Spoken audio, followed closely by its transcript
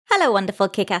Hello, wonderful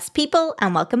kick-ass people,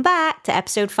 and welcome back to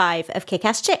episode 5 of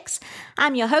Kick-Ass Chicks.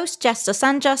 I'm your host, Jess Dos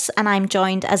Anjos, and I'm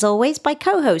joined, as always, by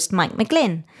co-host Mike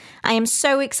McGlynn. I am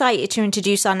so excited to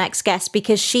introduce our next guest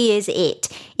because she is it.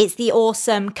 It's the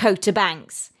awesome Kota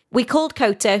Banks. We called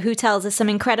Kota, who tells us some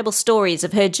incredible stories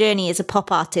of her journey as a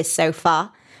pop artist so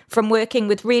far, from working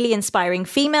with really inspiring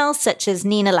females such as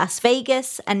Nina Las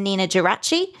Vegas and Nina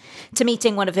Geraci, to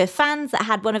meeting one of her fans that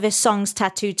had one of her songs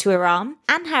tattooed to her arm,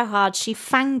 and how hard she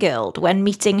fangirled when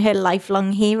meeting her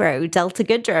lifelong hero, Delta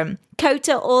Goodrem.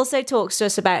 Kota also talks to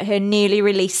us about her newly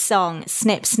released song,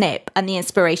 Snip Snip, and the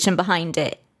inspiration behind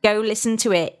it. Go listen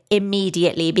to it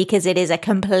immediately because it is a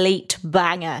complete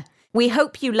banger. We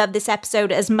hope you love this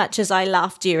episode as much as I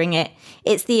laughed during it.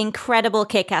 It's the incredible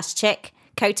kick-ass chick,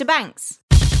 Kota Banks.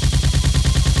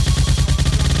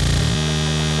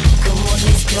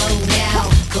 Go now,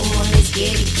 come on, let's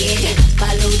get it,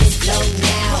 follow this flow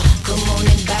now, come on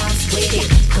and bounce with it,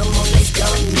 come on, let's go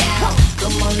now,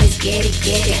 come on, let's get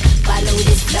it, follow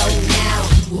this flow now,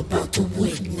 we're about to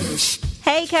witness.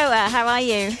 Hey Kota, how are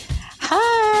you?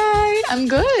 Hi, I'm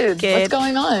good. What's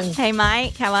going on? Hey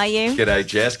Mike, how are you? G'day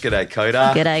Jess, g'day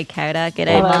Kota. G'day Kota,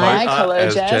 g'day Hello, Mike. Mike. Hello,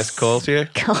 as Jess. Jess calls you.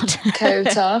 God.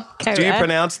 Kota. Do you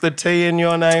pronounce the T in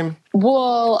your name?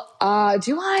 Well,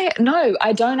 do I? No,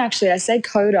 I don't actually. I say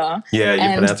Kota. Yeah,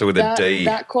 you pronounce it with a D.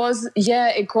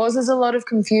 It causes a lot of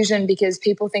confusion because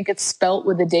people think it's spelt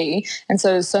with a D. And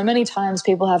so many times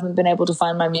people haven't been able to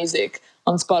find my music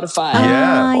on Spotify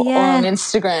Yeah. or on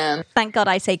Instagram. Thank God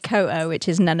I say Kota, which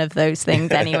is none of those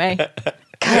things anyway.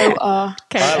 Kota.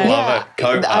 I love it.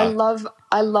 Kota.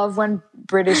 I love when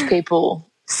British people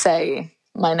say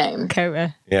my name.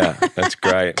 Kota. Yeah, that's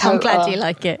great. I'm glad you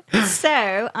like it.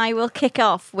 So I will kick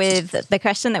off with the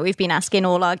question that we've been asking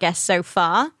all our guests so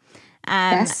far.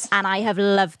 Yes. And I have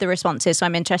loved the responses, so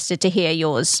I'm interested to hear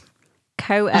yours.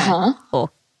 Kota or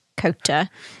Kota,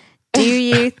 do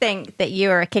you think that you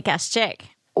are a kick-ass chick?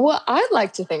 Well, I'd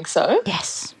like to think so.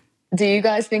 Yes. Do you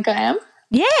guys think I am?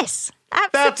 Yes.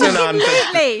 That's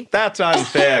Absolutely. That's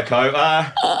unfair,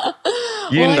 Kota.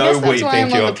 You Well, I know guess we that's why think I'm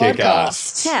on you're the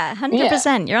kick-ass. Yeah,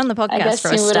 100%. You're on the I podcast guess for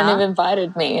a you wouldn't have start.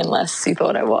 invited me unless you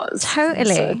thought I was.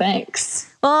 Totally. So thanks.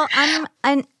 Well,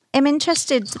 I'm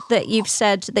interested that you've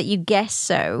said that you guess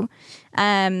so,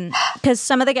 because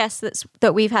some of the guests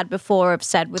that we've had before have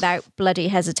said without bloody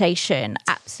hesitation,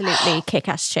 absolutely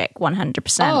kick-ass chick,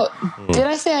 100%. Oh, did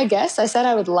I say I guess? I said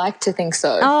I would like to think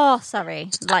so. Oh, sorry.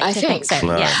 I to think so.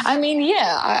 No. Yeah. I mean,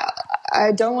 yeah,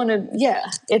 I don't want to,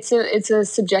 it's a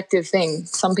subjective thing.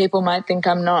 Some people might think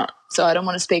I'm not, so I don't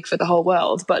want to speak for the whole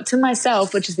world. But to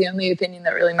myself, which is the only opinion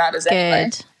that really matters anyway,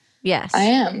 Good. Yes. I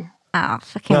am. Oh,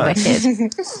 fucking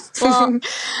wicked. Well,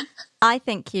 I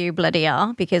think you bloody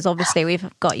are, because obviously we've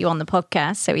got you on the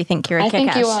podcast, so we think you're a I think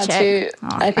kick-ass you are chick. too. Oh,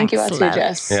 I think you are thanks, too, love.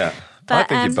 Jess. Yeah, I But,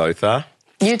 think you both are.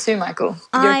 You too, Michael.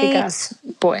 You're I- a kick-ass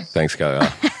boy. Thanks,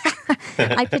 Kota.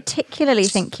 I particularly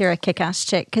think you're a kick-ass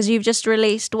chick because you've just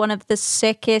released one of the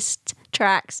sickest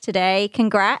tracks today.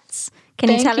 Congrats. Can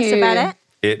you Thank tell us you. about it?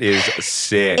 It is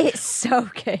sick. It's so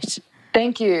good.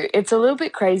 Thank you. It's a little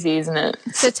bit crazy, isn't it?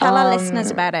 So tell our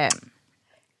listeners about it.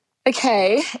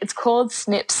 Okay, it's called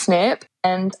Snip Snip,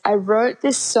 and I wrote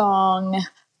this song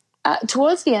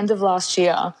towards the end of last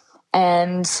year,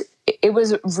 and it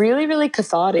was really, really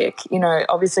cathartic. You know,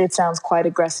 obviously it sounds quite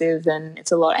aggressive and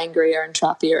it's a lot angrier and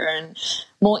trappier and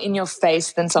more in your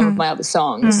face than some of my other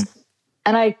songs.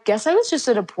 And I guess I was just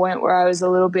at a point where I was a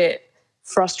little bit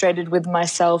frustrated with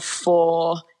myself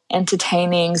for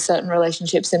entertaining certain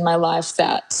relationships in my life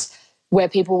where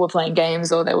people were playing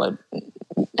games or they were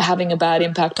having a bad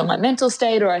impact on my mental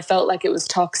state, or I felt like it was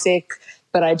toxic,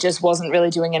 but I just wasn't really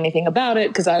doing anything about it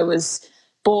because I was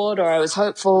bored or I was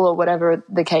hopeful or whatever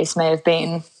the case may have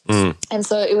been. And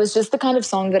so it was just the kind of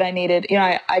song that I needed. You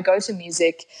know, I go to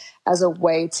music as a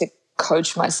way to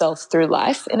coach myself through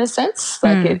life in a sense.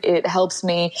 Like it helps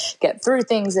me get through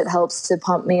things. It helps to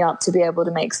pump me up to be able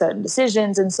to make certain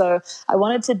decisions. And so I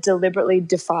wanted to deliberately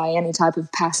defy any type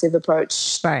of passive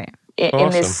approach Right.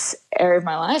 in this area of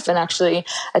my life and actually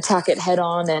attack it head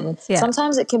on. And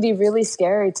sometimes it can be really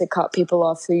scary to cut people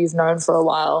off who you've known for a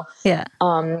while. Yeah.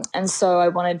 And so I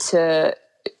wanted to,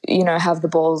 you know, have the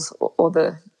balls or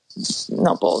the,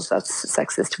 not balls, that's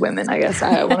sexist to women, I guess.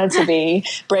 I wanted to be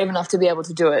brave enough to be able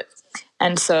to do it.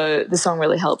 And so the song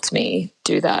really helped me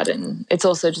do that. And it's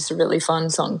also just a really fun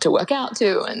song to work out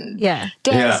to and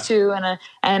dance to.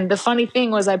 And the funny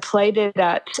thing was I played it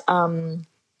at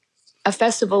a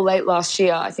festival late last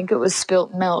year. I think it was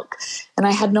Spilt Milk. And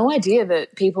I had no idea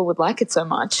that people would like it so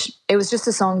much. It was just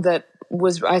a song that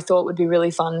I thought would be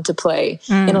really fun to play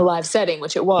in a live setting,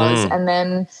 which it was. And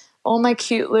then all my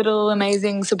cute little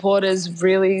amazing supporters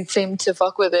really seemed to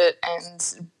fuck with it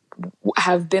and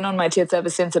have been on my tits ever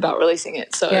since about releasing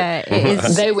it. So Yeah, it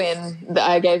is. they win.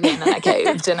 I gave in and I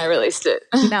caved and I released it.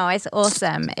 No, it's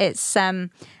awesome. It's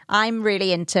I'm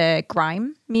really into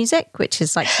grime music, which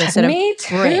is like the sort Me of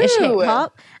British too. hip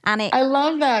hop, and I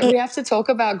love that. We have to talk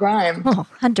about grime.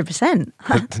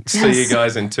 100%. See you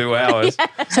guys in 2 hours.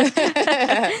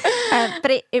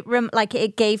 But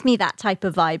it gave me that type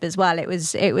of vibe as well. It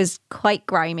was quite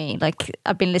grimy. Like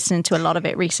I've been listening to a lot of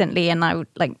it recently, and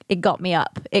it got me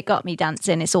up. It got me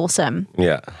dancing. It's awesome.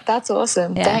 Yeah. That's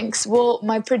awesome. Yeah. Thanks. Well,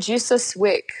 my producer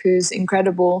Swick, who's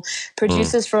incredible,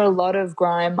 produces for a lot of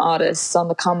grime artists on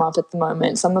the come up at the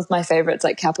moment. Some of my favorites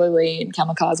like Capo Lee and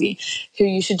Kamikaze, who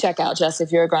you should check out, Jess,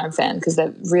 if you're a grime fan, because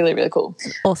they're really, really cool.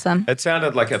 Awesome. It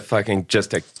sounded like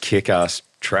just a kick-ass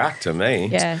track to me.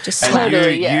 Yeah, just and slap.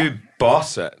 Totally, yeah. you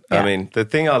boss it. Yeah. I mean, the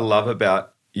thing I love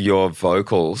about your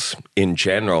vocals in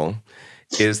general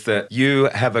is that you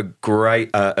have a great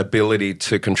ability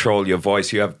to control your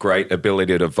voice. You have great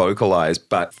ability to vocalize,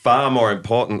 but far more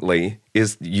importantly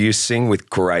is you sing with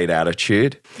great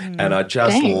attitude. And I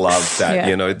just Thanks. love that. Yeah.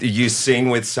 You know, you sing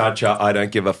with such a I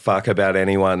don't give a fuck about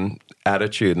anyone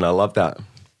attitude, and I love that.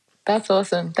 That's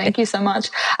awesome. Thank you so much.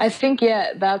 I think,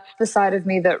 that's the side of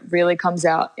me that really comes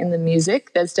out in the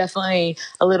music. There's definitely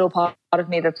a little part of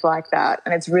me that's like that.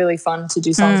 And it's really fun to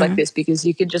do songs like this because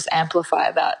you can just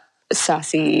amplify that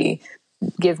sassy,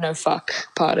 give no fuck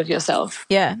part of yourself.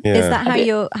 Yeah. Yeah.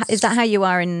 Is that how you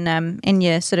are in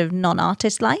your sort of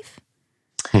non-artist life?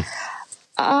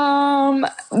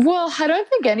 Well, I don't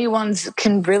think anyone's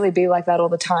can really be like that all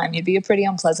the time. You'd be a pretty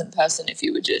unpleasant person if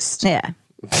you were just Yeah.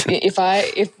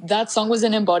 if that song was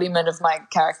an embodiment of my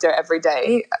character every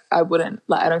day, I wouldn't.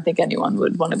 I don't think anyone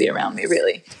would want to be around me.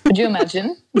 Really, could you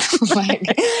imagine? Like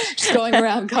just going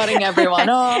around cutting everyone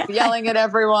off, yelling at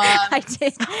everyone.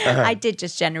 I did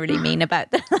just generally mean about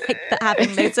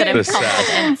having the sort The of sass.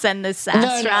 confidence and the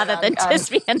sass No, rather than I'm- just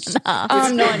being an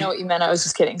ass. No, I know what you meant. I was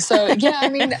just kidding. So yeah, I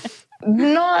mean,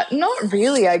 not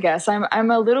really. I guess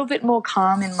I'm a little bit more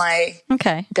calm in my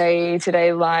Okay.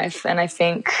 day-to-day life, and I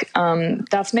think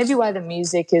that's maybe why the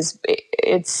music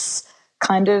it's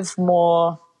kind of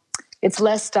more, it's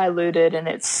less diluted and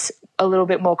it's a little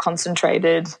bit more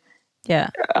concentrated Yeah.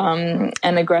 and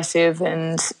aggressive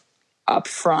and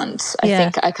upfront. I Yeah.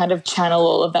 think I kind of channel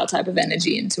all of that type of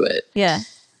energy into it. Yeah.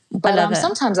 But love it.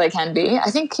 sometimes I can be. I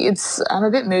think I'm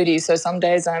a bit moody, so some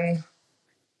days I'm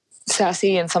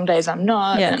sassy and some days I'm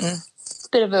not. Yeah. And it's a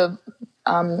bit of a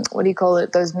what do you call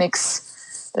it? Those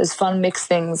fun mix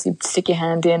things. You stick your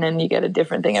hand in and you get a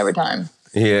different thing every time.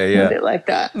 Yeah, A yeah. bit like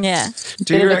that. Yeah.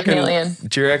 Do you bit of a reckon? chameleon.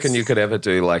 Do you reckon you could ever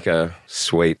do like a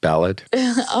sweet ballad?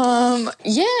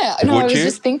 Yeah. No, Would I was you?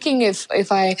 just thinking if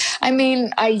I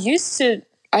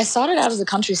started out as a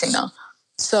country singer.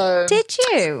 So Did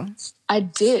you? I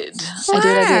did. Wow. I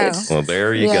did. Well,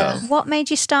 there you Yeah. go. What made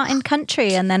you start in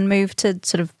country and then move to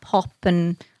sort of pop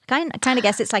and I kind of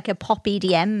guess it's like a pop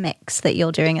EDM mix that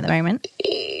you're doing at the moment?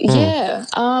 Yeah.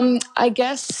 I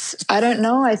guess, I don't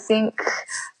know. I think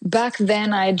back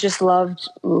then I just loved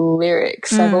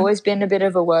lyrics. I've always been a bit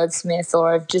of a wordsmith,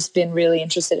 or I've just been really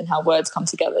interested in how words come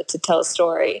together to tell a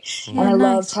story. And I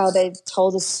loved how they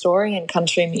told a story in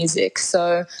country music.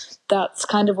 So that's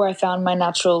kind of where I found my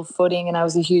natural footing. And I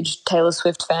was a huge Taylor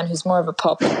Swift fan, who's more of a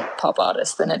pop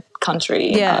artist than a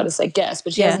country Yeah. artist, I guess.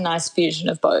 But she has a nice fusion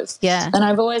of both. Yeah. And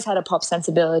I've always had a pop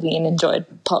sensibility and enjoyed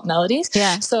pop melodies.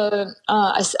 Yeah. So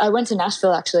I went to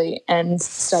Nashville actually and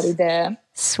studied there.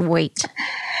 Sweet.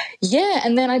 Yeah,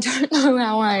 and then I don't know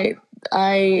how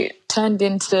I turned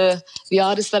into the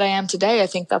artist that I am today. I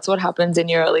think that's what happens in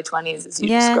your early 20s is you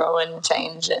just grow and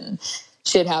change and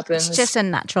shit happens. It's just a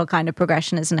natural kind of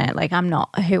progression, isn't it? Like I'm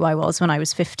not who I was when I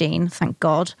was 15, thank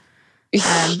God. You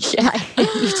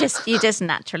just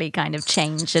naturally kind of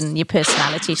change and your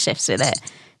personality shifts with it,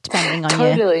 depending on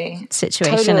your totally.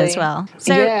 situation as well.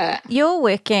 So Yeah. you're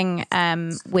working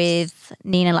with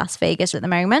Nina Las Vegas at the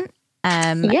moment.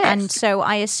 Yes. And so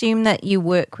I assume that you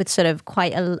work with sort of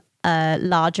quite a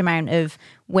large amount of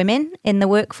women in the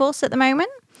workforce at the moment.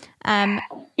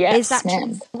 Yes,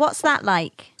 ma'am. What's that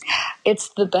like? It's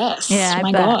the best. Yeah, I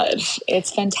my bet. God.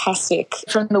 It's fantastic.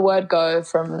 From the word go,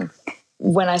 from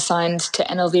when I signed to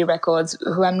NLV Records,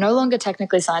 who I'm no longer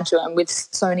technically signed to, I'm with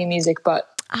Sony Music, but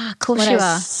Of course when you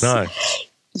I are. No.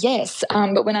 Yes,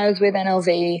 but when I was with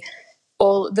NLV,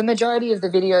 the majority of the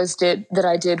videos that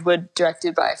I did were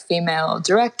directed by female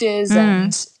directors,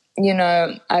 and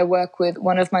I work with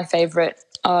one of my favorite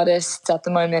artists at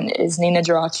the moment is Nina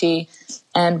Geraci,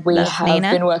 and we Love have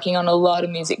Nina. been working on a lot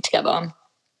of music together.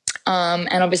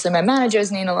 And obviously my manager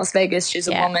is Nina Las Vegas. She's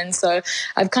a woman. So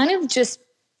I've kind of just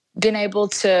been able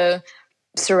to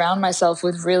surround myself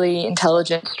with really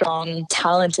intelligent, strong,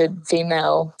 talented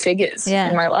female figures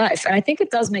in my life. And I think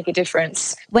it does make a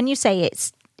difference. When you say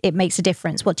it makes a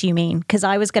difference, what do you mean? Because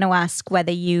I was going to ask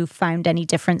whether you found any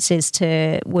differences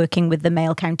to working with the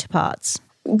male counterparts.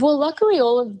 Well, luckily,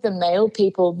 all of the male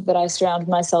people that I surround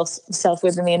myself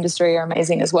with in the industry are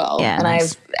amazing as well. Yeah,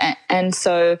 and and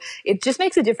so it just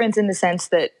makes a difference in the sense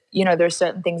that, you know, there are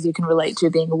certain things you can relate to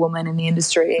being a woman in the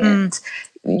industry. And,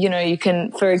 you know, you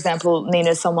can, for example,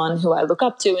 Nina's someone who I look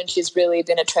up to, and she's really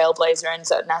been a trailblazer in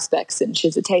certain aspects, and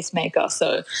she's a tastemaker.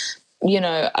 So, you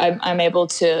know, I'm able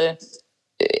to,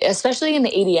 especially in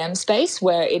the EDM space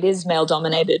where it is male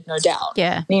dominated, no doubt.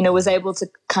 Yeah. Nina was able to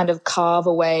kind of carve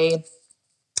away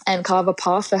and carve a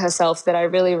path for herself that I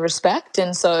really respect.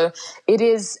 And so it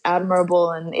is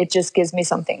admirable, and it just gives me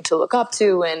something to look up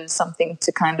to and something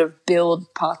to kind of build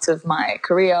parts of my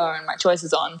career and my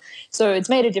choices on. So it's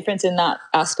made a difference in that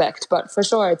aspect. But for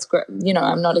sure, it's great. You know,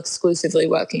 I'm not exclusively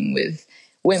working with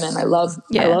women. I love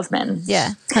men.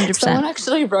 Yeah, 100%. Someone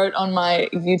actually wrote on my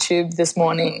YouTube this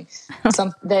morning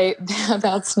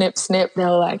about Snip Snip. They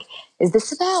were like, is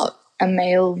this about a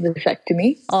male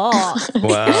vasectomy? Oh,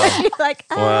 Wow. like,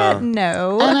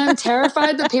 no. And I'm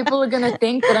terrified that people are going to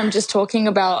think that I'm just talking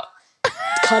about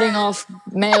cutting off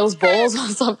males' balls or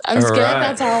something. I'm scared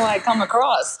that's how I come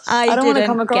across. I don't want to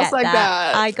come across like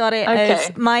that. I got it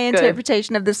as my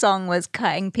interpretation of the song was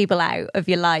cutting people out of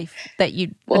your life that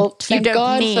you thank don't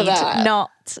God need, for that. not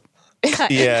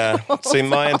cut. Yeah. See,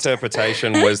 my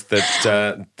interpretation was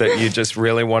that you just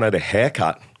really wanted a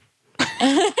haircut.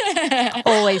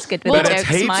 Always good with But the it's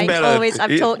jokes, heaps Mike. better. Always,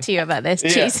 I've talked to you about this. Yeah.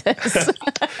 Jesus.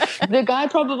 The guy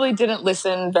probably didn't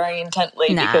listen very intently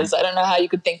because I don't know how you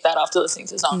could think that after listening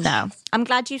to the song. No. I'm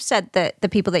glad you've said that the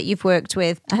people that you've worked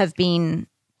with have been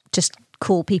just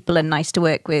cool people and nice to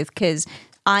work with, because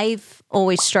I've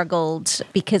always struggled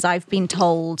because I've been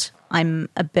told I'm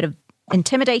a bit of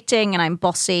intimidating and I'm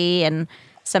bossy, and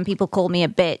some people call me a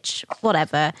bitch,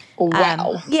 whatever.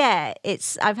 Wow.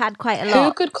 I've had quite a lot.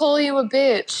 Who could call you a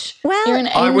bitch? Well, you're an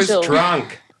angel. I was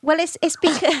drunk. Well, it's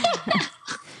because,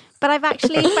 but I've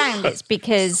actually found it's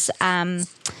because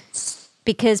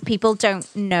people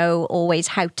don't know always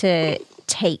how to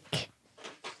take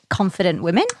confident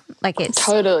women. Like it's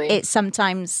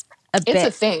sometimes it's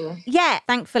a thing. Yeah,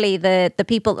 thankfully the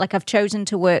people, like, I've chosen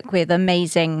to work with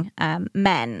amazing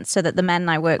men, so that the men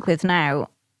I work with now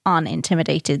aren't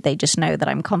intimidated. They just know that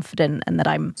I'm confident and that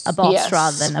I'm a boss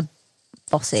rather than a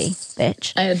bossy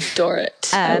bitch. I adore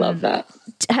it. I love that.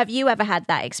 Have you ever had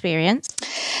that experience?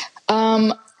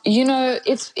 You know,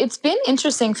 it's been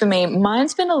interesting for me.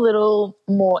 Mine's been a little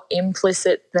more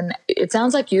implicit than it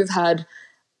sounds like you've had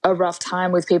a rough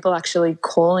time with people actually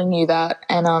calling you that,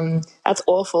 and that's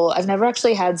awful. I've never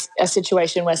actually had a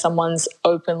situation where someone's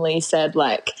openly said,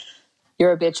 like,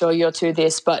 you're a bitch or you're too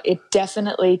this, but it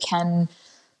definitely can.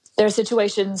 There are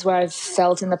situations where I've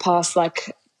felt in the past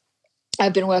like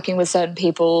I've been working with certain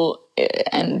people,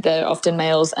 and they're often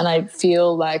males, and I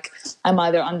feel like I'm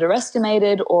either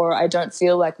underestimated or I don't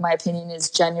feel like my opinion is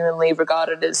genuinely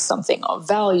regarded as something of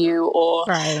value, or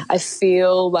I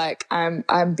feel like I'm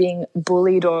being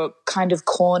bullied or kind of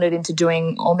cornered into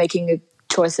doing or making a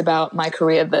choice about my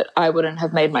career that I wouldn't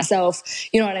have made myself.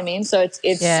 You know what I mean? So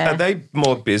it's Are they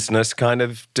more business kind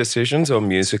of decisions or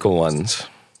musical ones?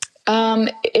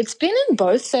 It's been in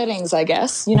both settings, I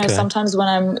guess. You know, sometimes when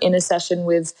I'm in a session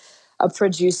with a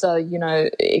producer, you know,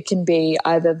 it can be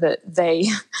either that they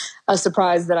are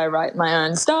surprised that I write my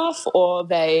own stuff, or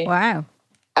they are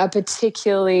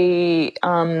particularly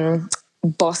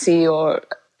bossy or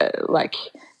like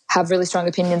have really strong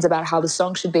opinions about how the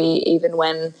song should be, even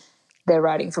when they're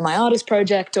writing for my artist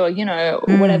project, or, you know,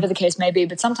 whatever the case may be.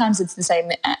 But sometimes it's the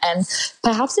same, and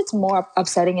perhaps it's more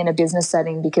upsetting in a business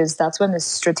setting, because that's when the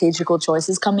strategical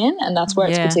choices come in, and that's where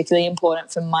it's particularly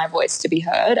important for my voice to be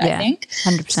heard, I think.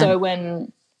 100%.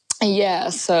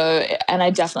 So and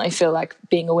I definitely feel like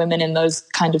being a woman in those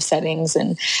kind of settings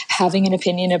and having an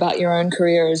opinion about your own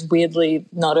career is weirdly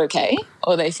not okay,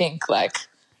 or they think like,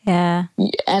 and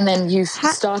then you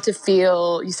start to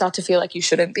feel like you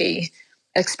shouldn't be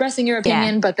expressing your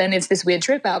opinion, but then it's this weird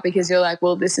trip out, because you're like,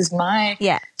 well, this is my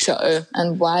show,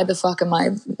 and why the fuck am I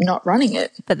not running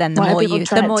it? But then the more you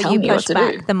push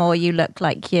back, the more you look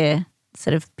like you're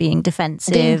sort of being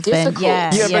defensive. But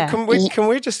can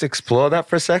we just explore that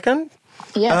for a second?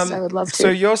 Yes, I would love to. So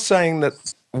you're saying that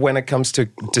when it comes to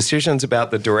decisions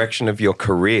about the direction of your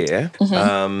career,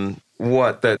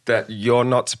 that you're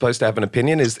not supposed to have an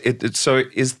opinion? Is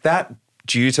that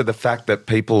due to the fact that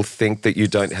people think that you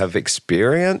don't have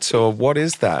experience, or what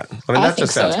is that? I mean, that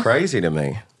just sounds crazy to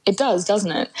me. It does,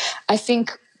 doesn't it? I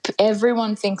think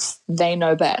everyone thinks they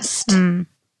know best, and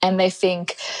they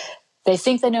think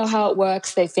they know how it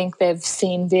works. They think they've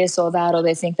seen this or that, or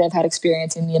they think they've had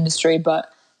experience in the industry. But,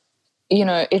 you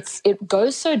know, it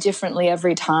goes so differently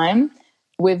every time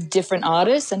with different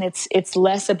artists, and it's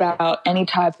less about any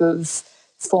type of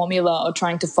formula or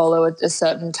trying to follow a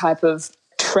certain type of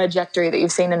trajectory that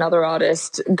you've seen another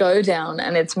artist go down,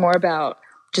 and it's more about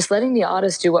just letting the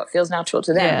artist do what feels natural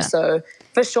to them. Yeah. So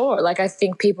for sure, like I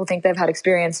think people think they've had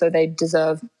experience, so they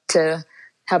deserve to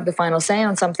have the final say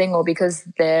on something, or because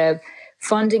they're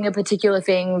funding a particular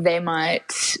thing, they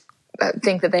might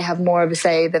think that they have more of a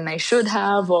say than they should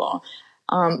have. Or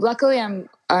luckily,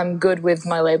 I'm good with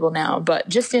my label now, but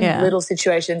just in little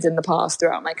situations in the past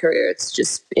throughout my career,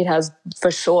 it has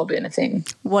for sure been a thing.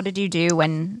 What did you do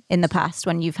in the past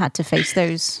when you've had to face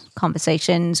those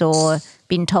conversations or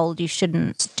been told you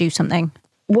shouldn't do something?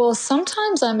 Well,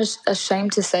 sometimes I'm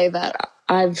ashamed to say that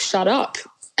I've shut up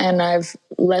and I've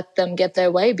let them get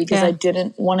their way because I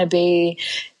didn't want to be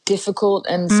difficult,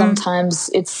 and sometimes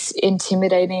it's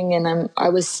intimidating, and I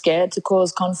was scared to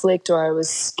cause conflict, or I was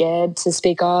scared to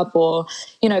speak up, or,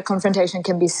 you know, confrontation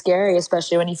can be scary,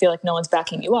 especially when you feel like no one's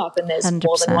backing you up and there's 100%.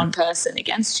 more than one person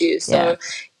against you. So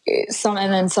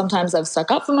and then sometimes I've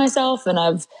stuck up for myself and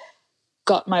I've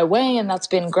got my way, and that's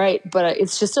been great, but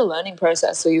it's just a learning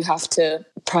process. So you have to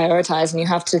prioritize, and you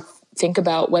have to think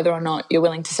about whether or not you're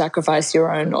willing to sacrifice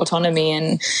your own autonomy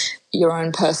and your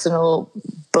own personal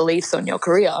beliefs on your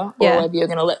career, or whether you're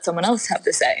going to let someone else have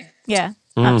the say. Yeah,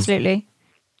 absolutely.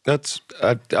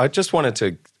 I just wanted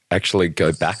to actually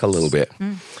go back a little bit.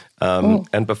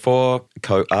 And before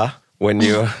Koda, when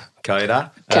you were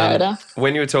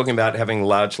when you were talking about having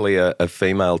largely a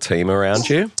female team around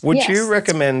you, would you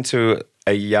recommend to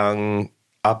a young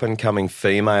up-and-coming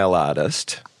female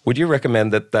artist, would you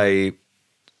recommend that they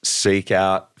seek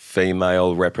out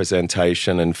female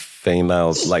representation and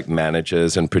female like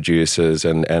managers and producers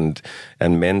and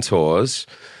mentors?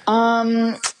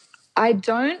 I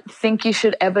don't think you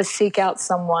should ever seek out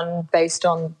someone based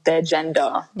on their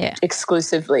gender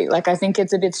exclusively. Like, I think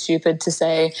it's a bit stupid to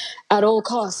say at all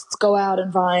costs go out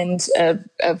and find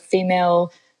a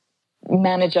female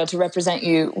manager to represent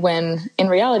you, when in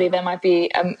reality there might be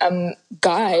a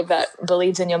guy that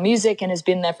believes in your music and has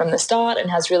been there from the start and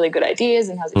has really good ideas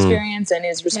and has experience and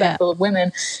is respectful of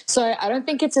women. So I don't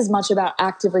think it's as much about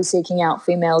actively seeking out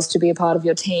females to be a part of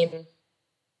your team.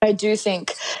 I do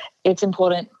think it's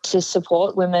important to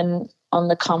support women on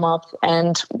the come up,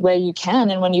 and where you can,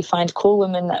 and when you find cool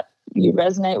women that you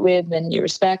resonate with and you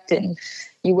respect and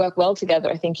you work well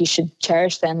together, I think you should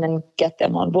cherish them and get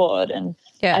them on board. And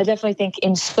I definitely think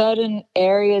in certain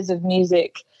areas of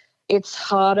music, it's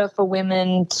harder for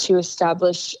women to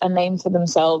establish a name for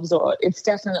themselves, or it's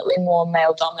definitely more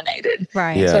male dominated.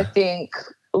 Right. Yeah. So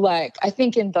I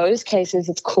think in those cases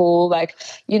it's cool. Like,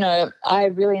 you know, I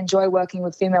really enjoy working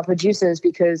with female producers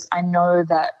because I know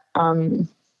that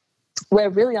we're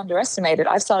really underestimated.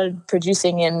 I started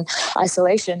producing in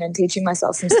isolation and teaching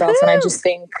myself some stuff, and I just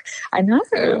think, I know.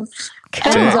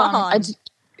 Come on.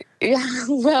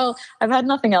 Well, I've had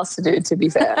nothing else to do, to be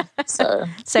fair. So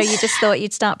you just thought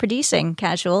you'd start producing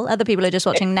casual? Other people are just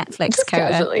watching Netflix, just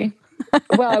casually.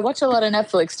 Well, I watch a lot of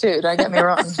Netflix too, don't get me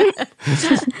wrong.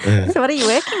 So what are you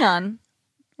working on?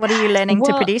 What are you learning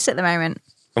to produce at the moment?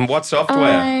 And what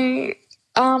software?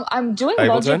 I'm doing Ableton?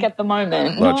 Logic at the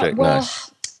moment. Logic,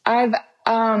 nice. I've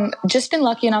just been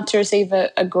lucky enough to receive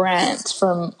a grant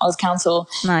from Oz Council.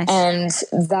 Nice. And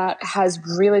that has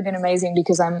really been amazing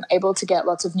because I'm able to get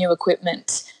lots of new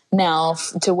equipment now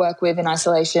to work with in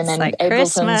isolation. And like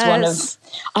Ableton's one of...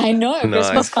 I know, Nice.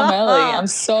 Christmas come early. I'm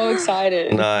so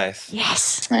excited. Nice.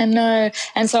 Yes. I know.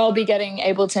 And so I'll be getting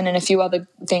Ableton and a few other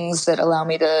things that allow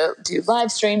me to do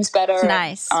live streams better.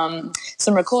 Nice. And,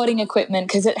 some recording equipment,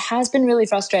 because it has been really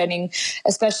frustrating,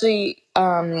 especially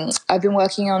I've been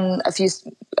working on a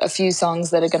few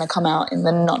songs that are going to come out in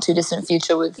the not too distant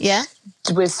future with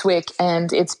Swick,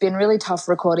 and it's been really tough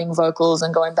recording vocals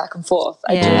and going back and forth.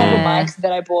 I do have a mic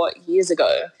that I bought years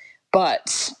ago,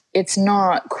 but it's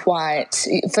not quite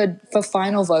for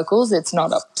final vocals. It's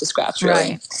not up to scratch,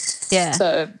 really. Right. Yeah.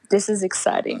 So this is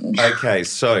exciting. Okay,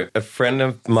 so a friend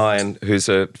of mine who's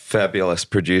a fabulous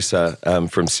producer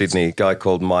from Sydney, a guy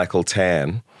called Michael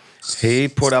Tan, he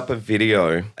put up a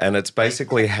video, and it's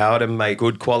basically how to make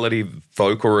good quality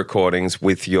vocal recordings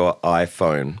with your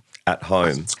iPhone at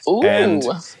home. Ooh. And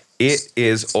It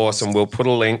is awesome. We'll put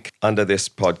a link under this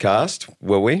podcast,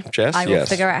 will we, Jess? I will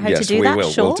figure out how to do we that,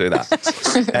 will. sure. We'll do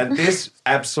that. And this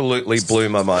absolutely blew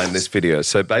my mind, this video.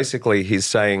 So basically he's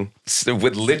saying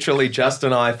with literally just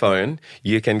an iPhone,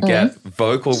 you can get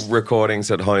vocal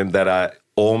recordings at home that are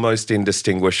almost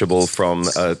indistinguishable from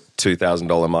a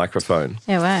 $2,000 microphone.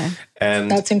 Oh, wow. And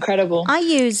That's incredible. I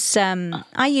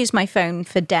use my phone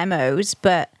for demos,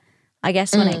 but I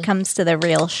guess when it comes to the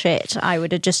real shit, I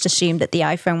would have just assumed that the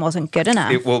iPhone wasn't good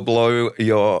enough. it will blow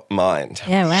your mind.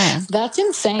 Yeah, wow. That's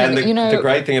insane. And the the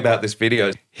great thing about this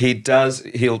video,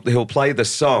 he'll play the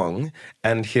song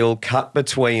and he'll cut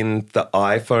between the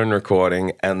iPhone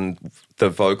recording and the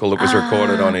vocal that was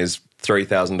recorded on his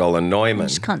 $3,000 Neumann.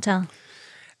 Just can't tell.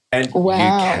 And Wow.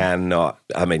 you cannot,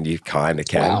 I mean, you kind of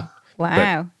can.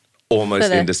 Wow. Almost For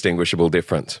the- indistinguishable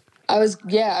difference. I was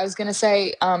going to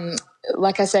say,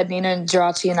 like I said, Nina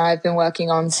Geraci and I have been working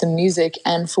on some music,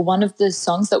 and for one of the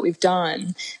songs that we've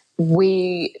done,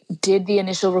 we did the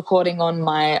initial recording on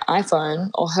my iPhone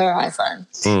or her iPhone,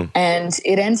 and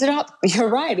it ended up, you're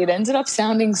right, it ended up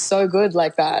sounding so good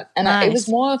like that. And Nice.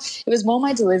 it was more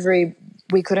my delivery.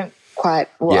 We couldn't quite,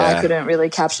 Yeah. I couldn't really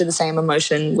capture the same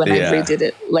emotion when I Yeah. redid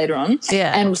it later on.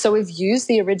 Yeah. And so we've used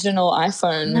the original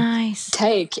iPhone Nice.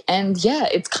 take, and yeah,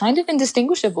 it's kind of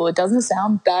indistinguishable. It doesn't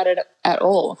sound bad at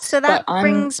all. So that But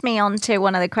brings me on to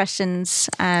one of the questions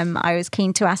I was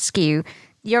keen to ask you.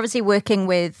 You're obviously working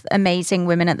with amazing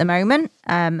women at the moment,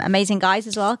 amazing guys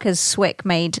as well, because Swick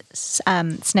made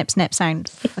Snip Snip sound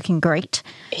fucking great.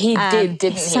 he did,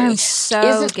 didn't it he? sounds so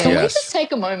Can good. we Yes. just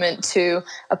take a moment to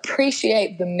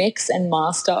appreciate the mix and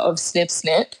master of Snip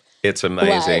Snip? It's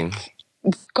amazing. Like,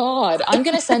 God, I'm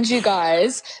going to send you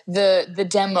guys the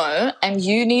demo, and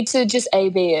you need to just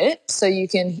A/B it so you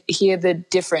can hear the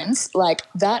difference. Like,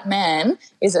 that man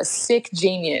is a sick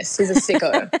genius. He's a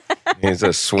sicko. He's a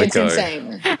It's swicko.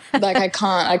 insane. Like, I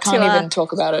can't To our- even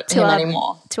talk about him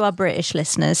anymore. To our British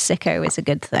listeners, sicko is a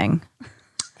good thing.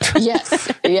 Yes.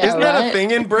 Yeah, Isn't that a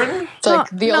thing in Britain? It's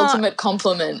like Not- the not- ultimate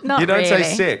compliment. Not You don't really.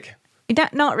 say sick.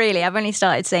 Not really. I've only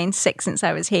started saying sick since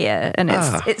I was here, and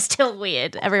it's still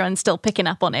weird. Everyone's still picking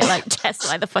up on it. Like, Jess,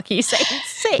 why the fuck are you saying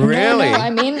sick? Really? No,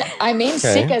 I mean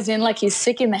sick as in like he's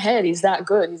sick in the head. He's that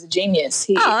good. He's a genius.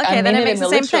 Oh, okay, I then mean it makes in the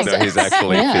same literal thing. No, he's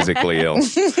actually Yeah. physically ill.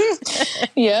 sense.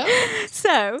 Yeah.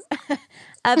 So,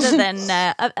 other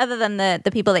than the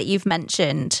people that you've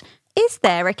mentioned, is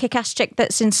there a kick-ass chick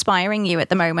that's inspiring you at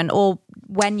the moment, or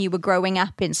when you were growing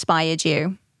up inspired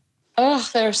you? Oh,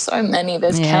 there are so many.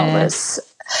 There's Yeah. countless.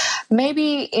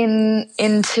 Maybe in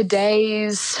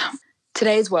today's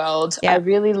world, Yeah.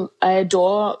 I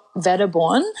adore Veta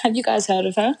Born. Have you guys heard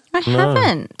of her? I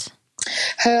haven't.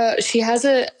 She has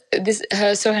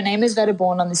so her name is Veta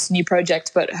Born on this new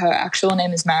project, but her actual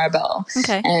name is Maribel.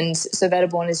 Okay. And so Veta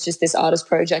Born is just this artist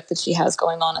project that she has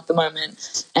going on at the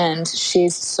moment, and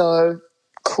she's so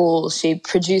cool. She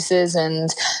produces,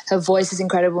 and her voice is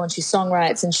incredible, and she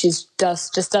songwrites, and she's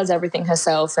just does everything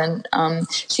herself. And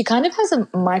she kind of has a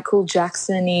Michael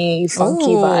Jackson-y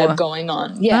funky Ooh. vibe going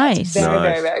on. Yeah, Nice. it's very, Nice.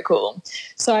 very, very cool.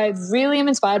 So I really am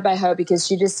inspired by her because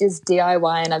she just is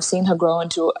DIY, and I've seen her grow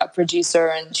into a producer,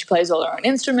 and she plays all her own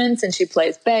instruments, and she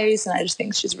plays bass, and I just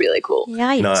think she's really cool.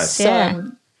 Yikes. Nice. Yeah.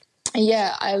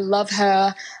 Yeah, I love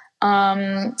her.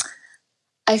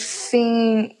 I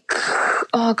think,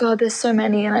 oh God, there's so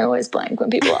many, and I always blank when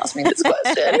people ask me this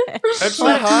question. It's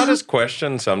the hardest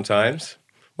question sometimes.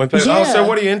 When people, Yeah. so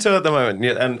what are you into at the moment?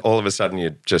 Yeah, and all of a sudden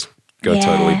you just go Yeah.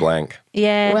 totally blank.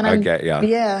 Yeah. When I I'm- get ya.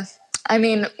 Yeah. I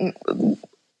mean,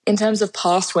 in terms of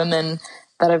past women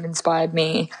that have inspired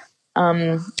me,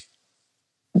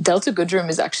 Delta Goodrem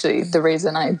is actually the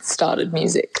reason I started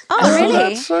music. Oh, really?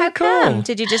 that's so How cool. come?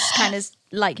 Did you just kind of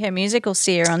like her music or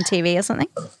see her on TV or something?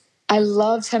 I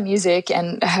loved her music,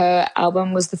 and her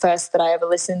album was the first that I ever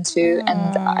listened to.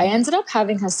 And I ended up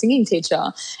having her singing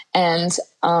teacher, and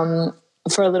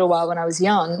for a little while when I was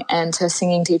young, and her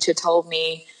singing teacher told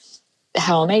me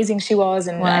how amazing she was,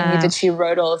 and I Wow. knew that she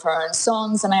wrote all of her own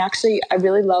songs. And I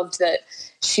really loved that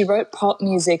she wrote pop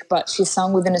music, but she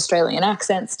sung with an Australian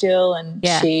accent still, and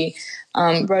Yeah. she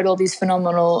wrote all these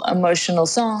phenomenal emotional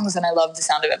songs, and I loved the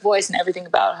sound of her voice and everything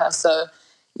about her. So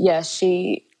yeah,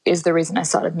 she is the reason I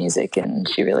started music, and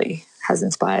she really has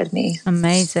inspired me.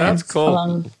 Amazing. That's cool.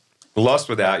 Along, Lost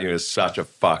Without You is such a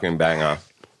fucking banger.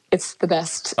 it's the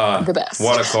best, the best.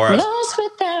 What a chorus. Lost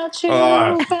without you.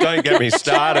 Oh, don't get me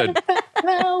started.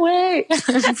 No way.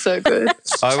 It's so good.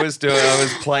 I was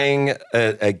playing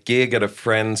a gig at a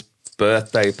friend's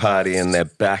birthday party in their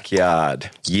backyard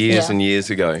years Yeah. and years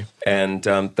ago. And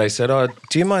they said, oh,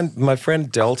 do you mind, my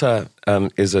friend Delta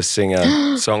is a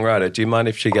singer-songwriter. Do you mind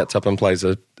if she gets up and plays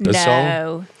a song?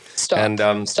 No. Stop.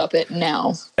 And Stop it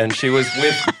now. and she was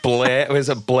with Blair. Was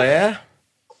it Blair?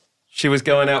 She was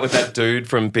going out with that dude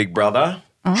from Big Brother.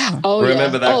 Oh,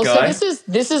 Remember yeah. that guy? So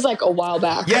this is like a while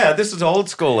back. Yeah, this is old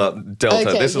school Delta.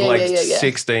 Okay, This is yeah, like yeah.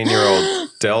 16-year-old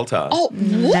Delta. Oh,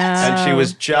 what? And she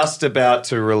was just about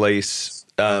to release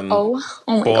Oh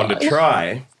my Born God. to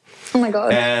Try. Oh my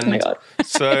God. And oh my God.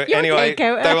 so anyway, okay,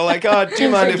 Coco? they were like, "Oh, do you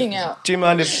I'm mind freaking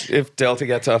out. if Delta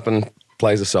gets up and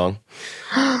plays a song?"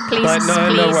 Please, Like,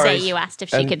 no please say worries. you asked if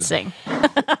she could sing.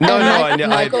 No, I knew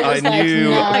Michael was like, knew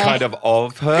 "No." kind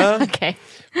of her. Okay.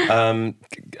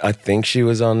 I think she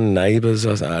was on Neighbours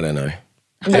or something. I don't know.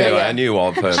 Anyway, yeah. I knew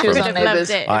of her. She was from, on Loved Neighbours.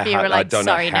 it I if you were I like, don't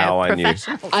know sorry, how no, I knew.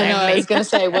 professionals I know. I only. was going to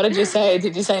say, what did you say?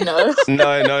 Did you say no?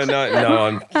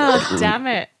 No. Oh, damn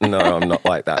it. No, I'm not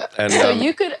like that. And So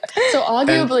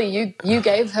arguably you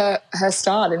gave her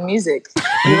start in music.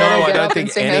 You let her no, I get don't up and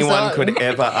think sing her anyone song. could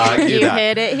ever argue You that.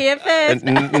 heard it here first.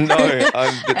 No,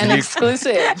 An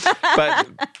exclusive. but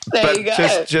There you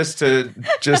go. just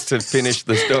to finish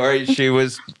the story, she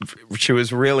was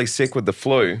really sick with the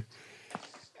flu,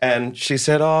 and she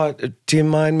said, "Oh, do you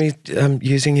mind me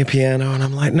using your piano?" And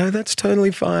I'm like, "No, that's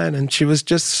totally fine." And she was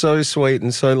just so sweet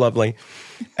and so lovely,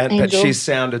 but Angel. she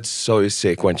sounded so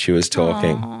sick when she was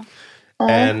talking,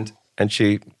 and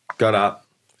she got up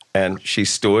and she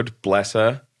stood, bless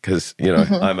her. Because,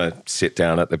 I'm a sit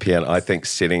down at the piano. I think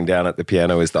sitting down at the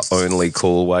piano is the only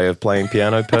cool way of playing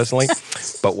piano, personally.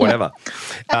 But whatever.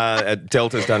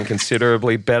 Delta's done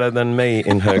considerably better than me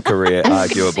in her career, She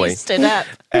arguably. stood up.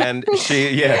 And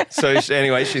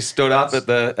anyway, she stood up at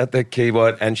the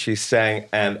keyboard and she sang,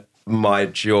 and my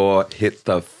jaw hit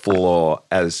the floor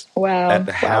at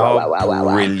how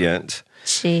Wow. brilliant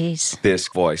Jeez. this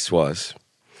voice was.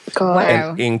 God.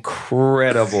 Wow. An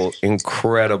incredible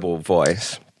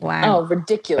voice. Wow. Oh,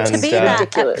 ridiculous. And, To be uh, that up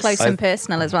ridiculous. close and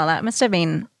personal as well, that must have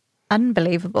been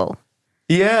unbelievable.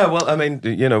 Yeah, well, I mean,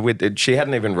 she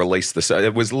hadn't even released the song.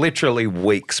 It was literally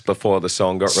weeks before the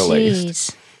song got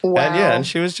released. Jeez. Wow. And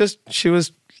she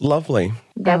was lovely.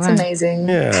 That's Wow. amazing.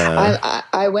 Yeah.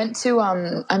 I went to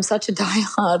I'm such a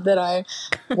diehard that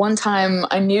one time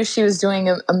I knew she was doing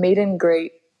a meet and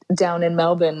greet down in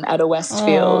Melbourne at a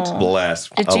Westfield. Bless.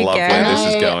 Did I you love go? where this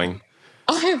is I- going.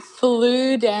 I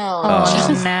flew down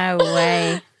Oh, no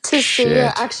way. to see her.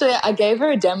 shit. Actually, I gave her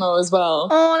a demo as well.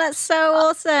 Oh, that's so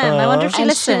awesome. I wonder if she And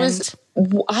listened.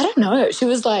 I don't know. She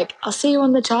was like, "I'll see you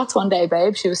on the charts one day,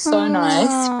 babe." She was so nice.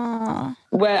 Aw.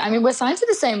 We're signed to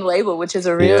the same label, which is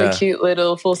a really Yeah. cute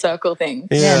little full circle thing.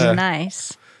 Yeah,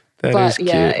 nice. That But is cute.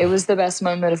 yeah, it was the best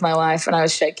moment of my life, and I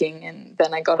was shaking. And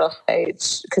then I got off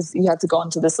stage because you had to go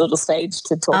onto this little stage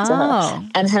to talk to her. Oh.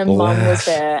 And her mum was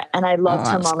there, and I loved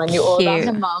her that's mum. I knew all about cute.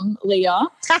 her mum, Leah.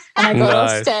 And I got Nice.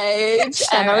 off stage,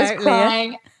 and I was Shout out, Leah.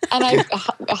 crying, and I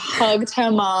hugged her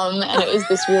mum, and it was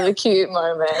this really cute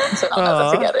moment. And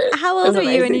I'll never forget it. How It old was were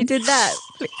you when you amazing. did that?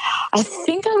 I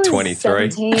think I was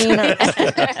 23. 17.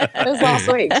 It was last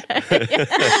week.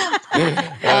 It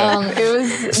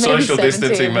was maybe Social 17.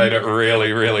 distancing made it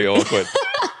really, really awkward.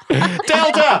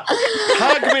 Delta,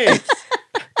 hug me.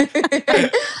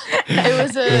 It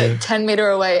was a 10-meter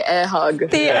away air hug.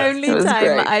 The only It was time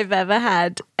great. I've ever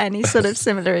had any sort of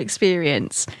similar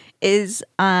experience is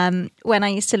when I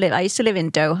used to live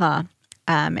in Doha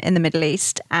in the Middle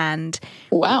East, and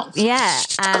Wow. yeah,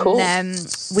 and Cool.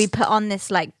 we put on this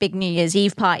like big New Year's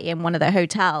Eve party in one of the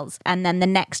hotels, and then the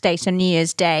next day, so New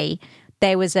Year's Day,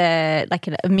 there was a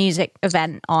music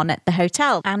event on at the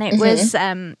hotel, and it was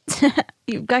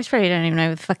you guys probably don't even know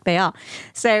who the fuck they are.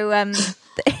 So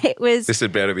it was This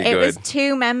had better be it good. was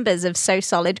two members of So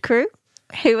Solid Crew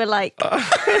who were like I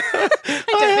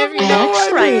don't know if you know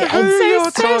idea right, who and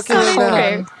you're So talking Solid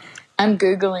about. Crew. I'm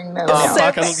Googling them. Oh, now.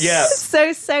 fucking, yeah.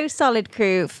 So Solid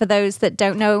Crew, for those that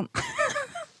don't know.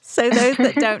 So those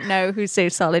that don't know who So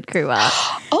Solid Crew are,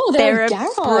 Oh, they're a garage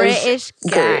British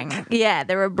group. gang. Yeah,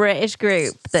 they're a British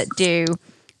group that do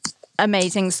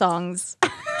amazing songs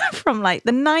from like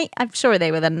I'm sure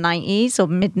they were the 90s or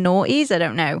mid-noughties, I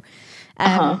don't know.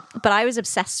 But I was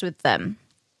obsessed with them.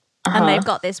 And they've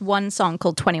got this one song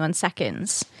called 21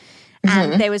 Seconds.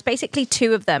 And there was basically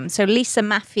two of them. So Lisa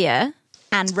Mafia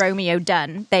and Romeo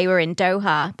Dunn, they were in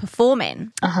Doha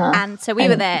performing. And so we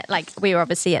were there, like we were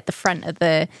obviously at the front of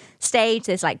the stage.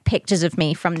 There's like pictures of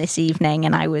me from this evening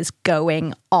and I was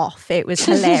going off. It was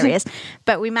hilarious.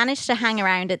 But we managed to hang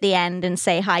around at the end and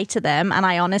say hi to them. And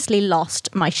I honestly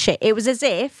lost my shit. It was as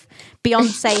if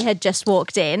Beyonce had just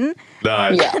walked in.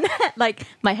 Nice. Yeah. Like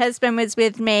my husband was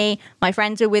with me, my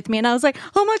friends were with me, and I was like,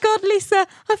 "Oh my god, Lisa,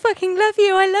 I fucking love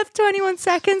you. I love 21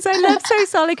 Seconds. I love So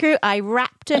Solid Crew." I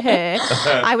rapped to her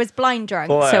I was blind drunk,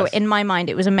 so in my mind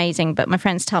it was amazing, but my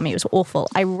friends tell me it was awful.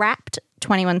 I rapped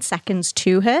 21 Seconds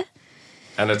to her.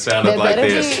 And it sounded like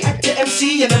this.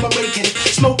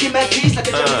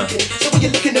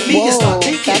 Whoa,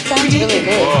 that sounds really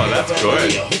good. Oh, that's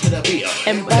good.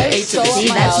 That's so up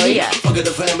my alley.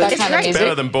 That kind of music.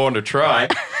 Better than Born to Try.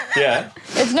 Yeah.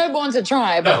 It's no Born to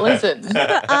Try, but listen.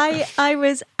 But I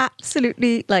was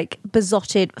absolutely like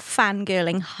besotted,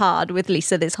 fangirling hard with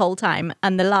Lisa this whole time.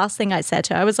 And the last thing I said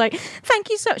to her, I was like, thank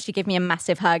you so much. She gave me a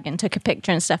massive hug and took a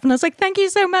picture and stuff. And I was like, thank you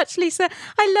so much, Lisa.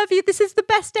 I love you. This is the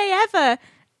best day ever.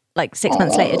 Like 6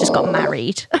 months later, just got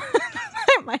married.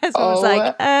 My husband was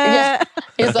like, yeah.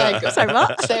 He's like, sorry,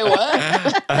 what? Say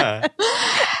what?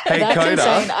 Hey, That's Coda.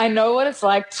 insane. I know what it's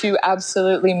like to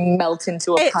absolutely melt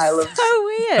into a pile of so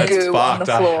weird. goo on the fucked.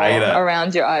 I floor hate it.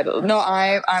 around your idol. No,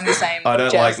 I'm the same. I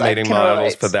don't Jess. like meeting can my idols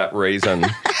relate. for that reason.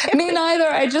 Me neither.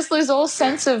 I just lose all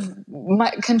sense of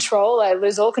my control. I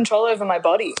lose all control over my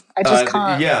body. I just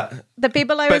can't. Yeah. The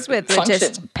people I was with were function.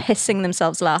 just pissing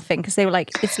themselves laughing because they were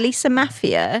like, it's Lisa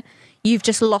Mafia. You've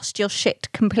just lost your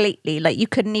shit completely. Like, you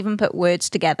couldn't even put words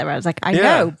together. I was like, I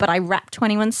know, but I rapped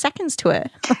 21 Seconds to her.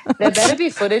 There better be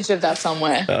footage of that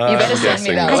somewhere. You better send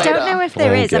me that I later. don't know if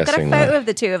there I'm is. I've got a guessing photo that. of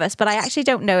the two of us, but I actually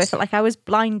don't know if, like, I was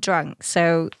blind drunk.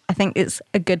 So I think it's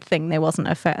a good thing there wasn't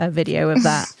a video of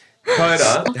that.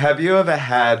 Coda, have you ever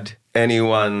had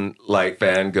anyone like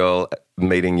fangirl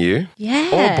meeting you?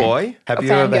 Yeah. Or boy? Have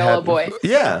you ever fangirl had or boy?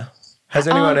 Yeah. Has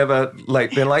anyone ever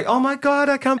like been like, oh my God,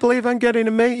 I can't believe I'm getting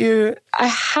to meet you? I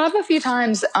have a few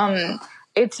times.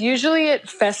 It's usually at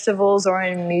festivals or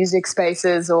in music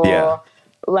spaces or Yeah.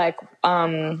 like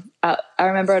I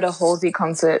remember at a Halsey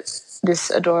concert, this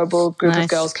adorable group Nice. of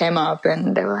girls came up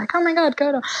and they were like, oh my God,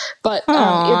 Coda. But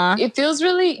Aw. it feels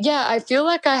really, I feel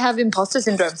like I have imposter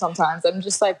syndrome sometimes. I'm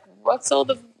just like, what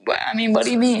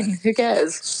do you mean? Who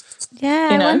cares? Yeah,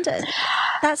 You I know? wonder.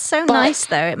 That's so nice,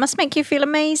 though. It must make you feel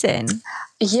amazing.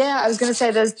 Yeah, I was going to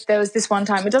say there was this one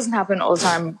time. It doesn't happen all the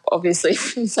time, obviously.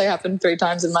 It's happened 3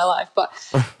 times in my life. But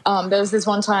there was this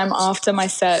one time after my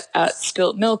set at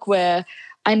Spilt Milk where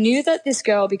I knew that this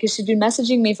girl, because she'd been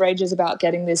messaging me for ages about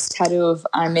getting this tattoo of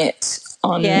I'm It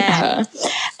on her.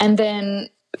 And then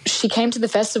she came to the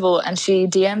festival and she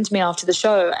DM'd me after the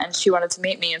show and she wanted to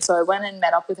meet me. And so I went and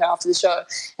met up with her after the show.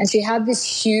 And she had this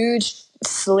huge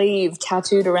sleeve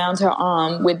tattooed around her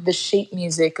arm with the sheet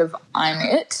music of I'm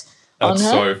It on That's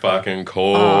her. so fucking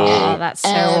cool. Oh, that's so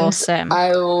And awesome.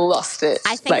 I lost it.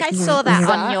 I think I saw that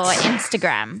on your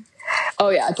Instagram. Oh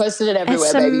yeah, I posted it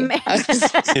everywhere,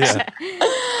 It's baby.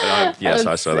 Yeah. Yes,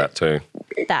 I saw that too.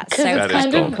 That's so That is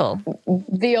fucking cool. cool.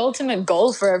 The ultimate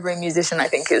goal for every musician, I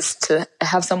think, is to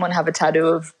have someone have a tattoo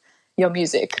of your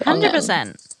music. on them,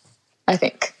 100%. I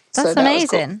think. So That's that was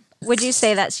cool. amazing. Would you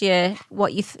say that's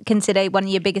what you consider one of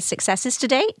your biggest successes to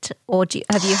date, or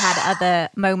have you had other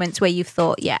moments where you've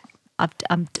thought, yeah,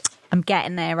 I'm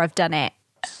getting there, I've done it,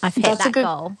 I've hit That's a that good-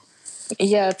 goal?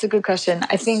 Yeah, it's a good question.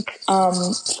 I think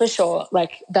for sure,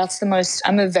 like that's the most.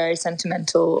 I'm a very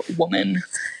sentimental woman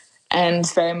and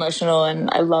very emotional, and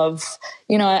I love.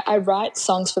 I write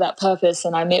songs for that purpose,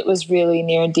 and it was really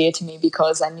near and dear to me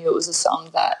because I knew it was a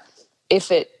song that,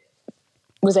 if it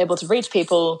was able to reach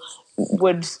people,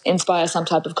 would inspire some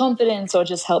type of confidence or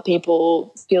just help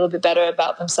people feel a bit better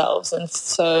about themselves. And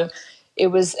so it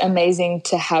was amazing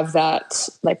to have that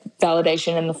like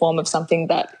validation in the form of something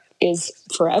that is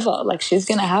forever. Like she's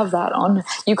going to have that on.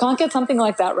 You can't get something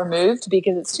like that removed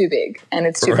because it's too big and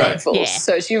it's too Right. painful. Yeah.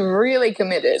 So she really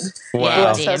committed.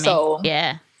 Wow. Bless her soul.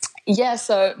 Yeah. Yeah,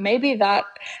 so maybe that,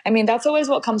 that's always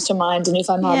what comes to mind. And if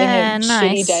I'm having Yeah, a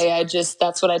nice. shitty day,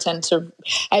 that's what I tend to,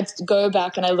 I go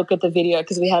back and I look at the video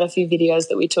because we had a few videos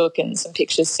that we took and some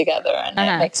pictures together and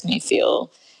it makes me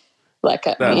feel like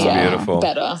That's beautiful.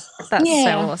 better. That's so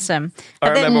Yeah. awesome. I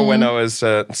But then- remember when I was,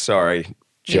 sorry,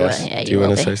 Jess, yeah, do you you want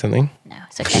will to be. say something? No,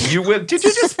 it's okay. Did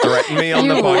you just threaten me on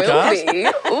You the podcast? will be.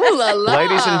 Ooh la la.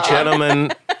 Ladies and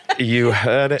gentlemen, you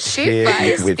heard it She here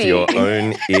feisty. with your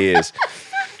own ears.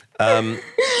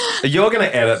 You're going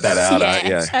to edit that out, aren't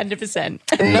you? 100%.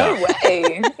 No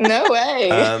way. No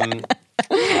way.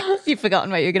 You've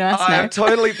forgotten what you were going to ask now. I'm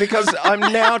totally, because I'm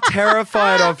now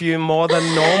terrified of you more than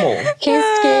normal. He's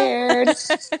scared.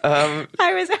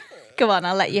 I was. Go on,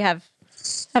 I'll let you have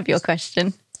your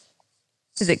question.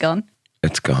 Is it gone?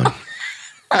 It's gone.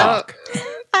 Fuck.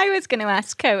 I was going to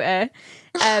ask Kota.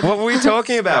 What were we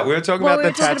talking about? We were talking Well, about we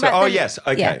were the talking tattoo. about Oh, the- yes.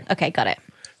 Okay. Yeah. Okay, got it.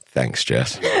 Thanks,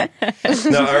 Jess.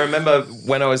 No, I remember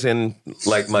when I was in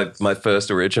like my first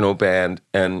original band,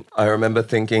 and I remember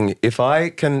thinking, if I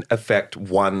can affect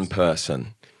one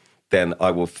person, then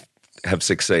I will have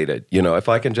succeeded. If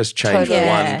I can just change Totally.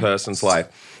 Yeah. one person's life.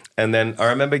 And then I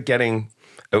remember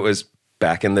it was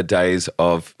back in the days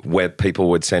of where people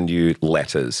would send you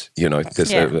letters,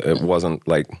 it wasn't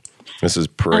like, this is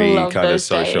pre love kind of those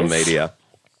social days. media.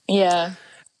 Yeah.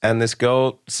 And this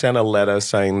girl sent a letter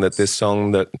saying that this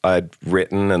song that I'd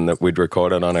written and that we'd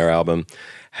recorded on our album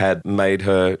had made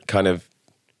her kind of,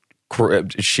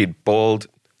 she'd bawled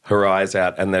her eyes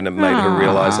out, and then it made her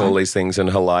realize all these things in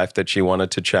her life that she wanted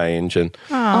to change. And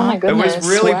Oh my it goodness. was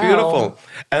really Wow. beautiful.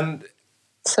 And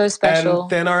So special. And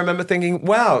then I remember thinking,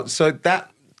 wow, so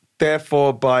that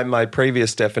therefore by my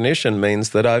previous definition means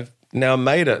that I've now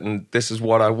made it and this is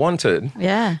what I wanted.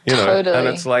 Yeah. Totally. And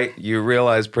it's like you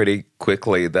realize pretty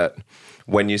quickly that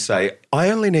when you say, I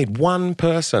only need one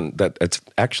person, that it's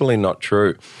actually not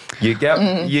true. You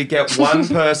get one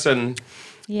person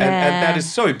Yeah. and that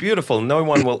is so beautiful. No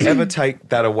one will ever take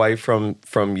that away from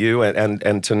you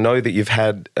and to know that you've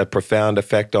had a profound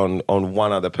effect on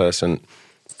one other person,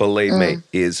 believe me,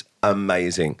 is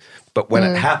amazing. But when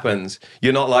it happens,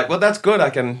 you're not like, well, that's good. I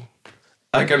can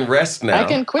rest now. I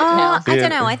can quit now. I don't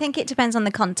know. I think it depends on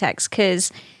the context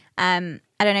because I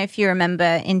don't know if you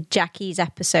remember in Jackie's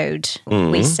episode,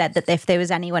 we said that if there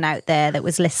was anyone out there that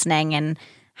was listening and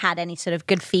had any sort of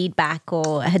good feedback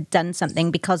or had done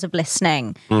something because of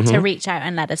listening to reach out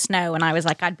and let us know. And I was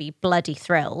like, I'd be bloody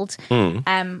thrilled.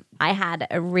 I had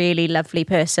a really lovely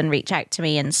person reach out to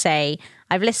me and say,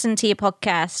 I've listened to your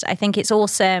podcast. I think it's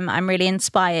awesome. I'm really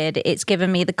inspired. It's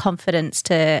given me the confidence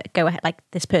to go ahead. Like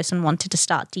this person wanted to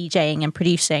start DJing and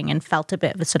producing and felt a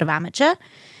bit of a sort of amateur.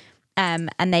 And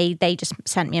they just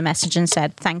sent me a message and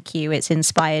said, thank you. It's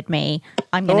inspired me.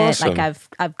 I'm going to, Awesome.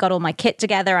 I've got all my kit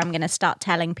together. I'm going to start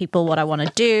telling people what I want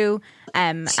to do. So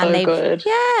and they've, good.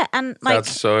 yeah. And like,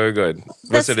 That's so good.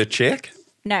 Was it a chick?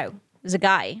 no, it was a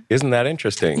guy. Isn't that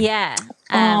interesting? Yeah.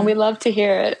 Oh, we love to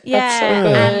hear it. Yeah.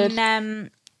 That's so good.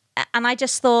 And I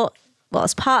just thought, well,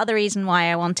 it's part of the reason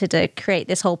why I wanted to create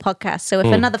this whole podcast. So if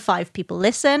another 5 people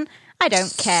listen, I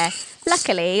don't care.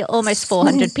 Luckily, almost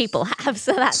 400 people have,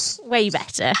 so that's way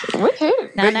better.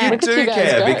 Woohoo. No, But no. you Look at do you guys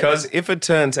care go. because if it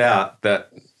turns out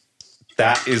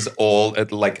that is all,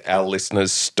 like our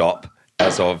listeners stop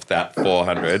as of that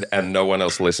 400 and no one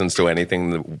else listens to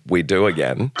anything that we do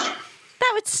again,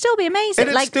 That would still be amazing.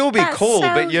 it'd still be that's cool,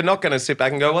 so- but you're not going to sit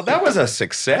back and go, well, that was a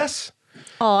success.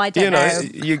 Oh, I don't You know, know.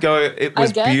 you go, it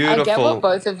was I beautiful. get what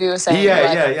both of you are saying. Yeah,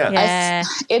 like, yeah. Yeah.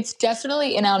 It's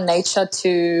definitely in our nature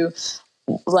to,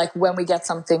 like, when we get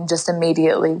something, just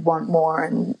immediately want more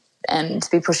and to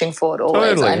be pushing forward always.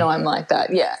 Totally. I know I'm like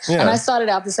that, yeah. Yeah. And I started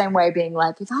out the same way, being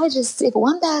like, if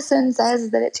one person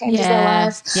says that it changes their Yeah,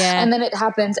 life, yeah. and then it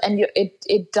happens, and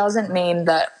it doesn't mean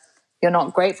that you're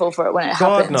not grateful for it when it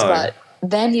God, happens, no. but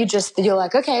then you're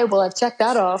like, okay, well, I've checked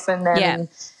that off, and then Yeah.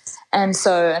 and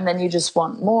then you just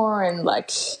want more, and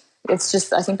like it's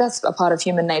just, I think that's a part of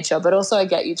human nature. But also, I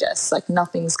get you, Jess. Like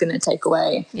nothing's going to take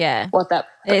away Yeah. what that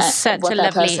It's such what a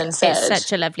that lovely. person said. It's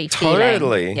such a lovely feeling.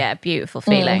 Totally. Yeah, beautiful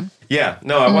feeling. Yeah,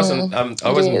 no, I wasn't.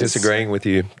 I wasn't is. disagreeing with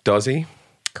you, Dozzy.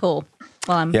 Cool.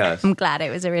 Well, I'm Yes. glad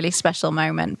it was a really special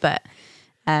moment, but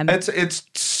It's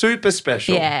super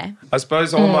special. Yeah. I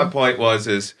suppose all my point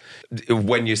is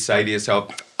when you say to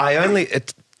yourself,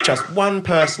 it's just one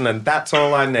person and that's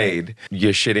all I need,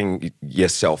 you're shitting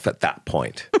yourself at that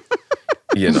point.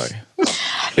 You know.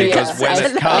 Because Yes, when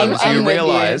it comes, I'm you with you.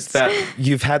 realize that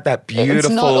you've had that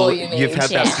beautiful, all you need. you've had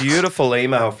that Yeah. beautiful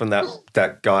email from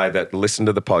that guy that listened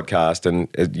to the podcast, and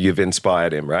you've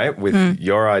inspired him, right, with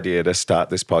your idea to start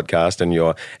this podcast and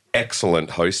your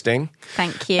excellent hosting.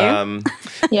 thank you.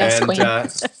 Yes, And,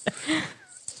 queen.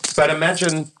 but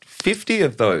imagine 50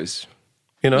 of those.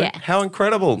 You know Yeah. how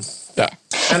incredible that.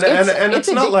 And It's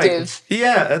it's not like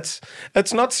addictive.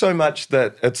 it's not so much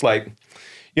that it's like,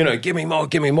 you know, give me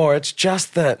more. It's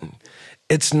just that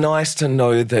it's nice to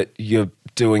know that you're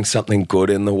doing something good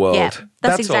in the world. yeah,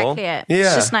 that's all. exactly it. Yeah.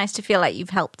 It's just nice to feel like you've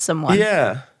helped someone.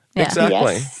 Yeah. Yeah.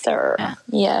 Exactly. Yes, sir.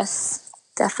 Yes,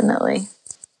 definitely.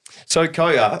 So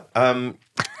Koya,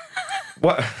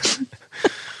 what?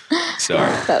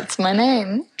 Sorry. That's my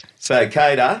name. So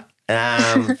Kata,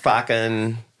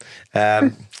 fucking,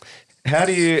 how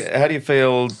do you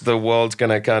feel the world's going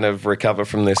to kind of recover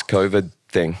from this COVID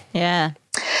thing? Yeah.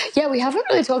 Yeah, we haven't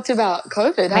really talked about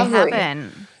COVID, I have we?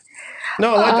 haven't.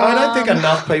 No, I don't think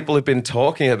enough people have been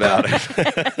talking about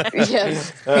it.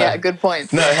 Yes. Yeah, good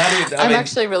point. No, how do you? I I'm mean,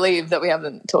 actually relieved that we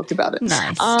haven't talked about it.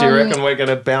 Nice. do you reckon we're going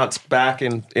to bounce back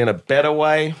in a better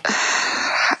way?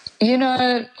 You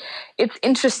know, it's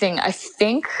interesting. I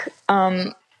think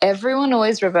everyone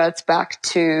always reverts back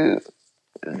to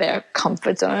their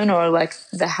comfort zone or like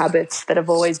the habits that have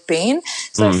always been.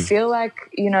 So I feel like,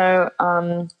 you know,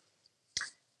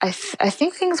 I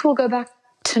think things will go back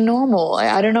to normal.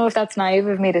 I don't know if that's naive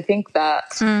of me to think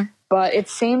that. But it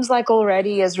seems like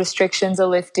already as restrictions are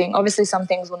lifting, obviously some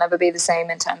things will never be the same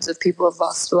in terms of people have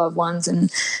lost loved ones,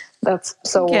 and that's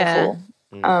so awful.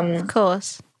 Of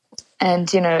course.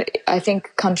 And, I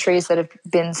think countries that have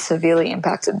been severely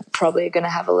impacted probably are going to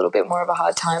have a little bit more of a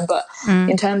hard time. But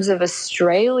in terms of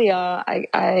Australia,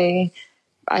 I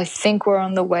think we're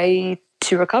on the way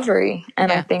to recovery.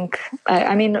 And I think, I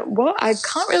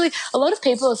can't really, a lot of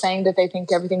people are saying that they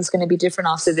think everything's going to be different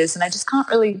after this, and I just can't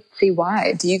really see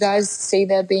why. Do you guys see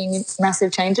there being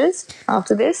massive changes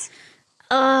after this?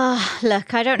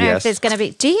 Look, I don't know if there's going to be,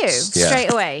 do you?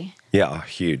 Straight away? Yeah,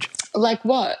 huge. Like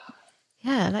what?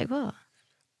 Yeah, like what?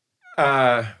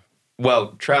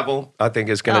 Well, travel, I think,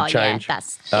 is going to change. Yeah,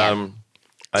 that's, I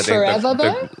think forever,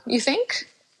 though, you think?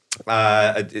 For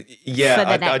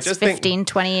the next 15,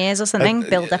 20 years or something,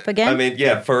 build up again? I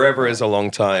mean, forever is a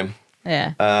long time.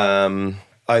 Yeah.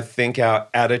 I think our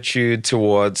attitude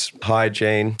towards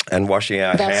hygiene and washing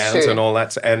our hands true. and all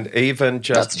that, and even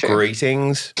just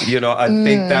greetings, I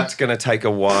think that's going to take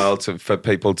a while for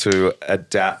people to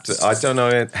adapt. I don't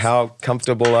know how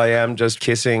comfortable I am just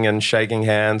kissing and shaking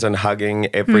hands and hugging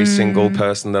every single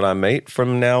person that I meet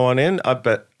from now on in.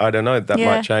 But I don't know, that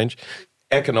might change.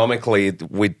 Economically,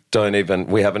 we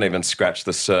haven't even scratched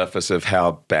the surface of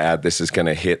how bad this is going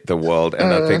to hit the world.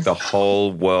 And I think the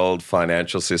whole world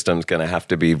financial system is going to have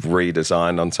to be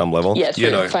redesigned on some level. Yeah,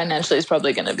 true. Financially, it's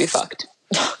probably going to be fucked.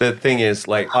 The thing is,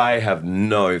 I have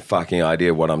no fucking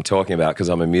idea what I'm talking about because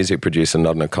I'm a music producer,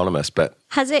 not an economist. But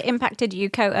has it impacted you,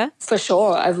 Kota? For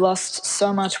sure. I've lost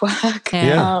so much work.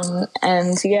 Yeah.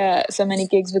 So many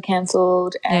gigs were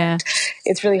cancelled, and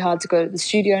it's really hard to go to the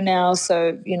studio now.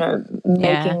 So,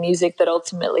 making music that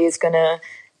ultimately is going to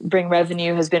bring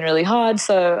revenue has been really hard.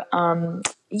 So, How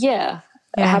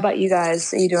about you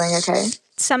guys? Are you doing okay?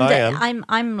 Someday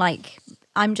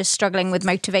I'm just struggling with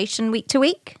motivation week to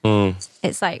week.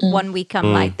 It's like 1 week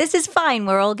I'm like, this is fine.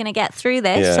 We're all going to get through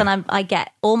this. And I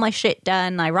get all my shit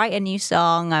done. I write a new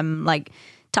song. I'm like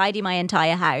tidy my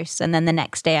entire house. And then the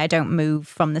next day I don't move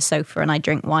from the sofa and I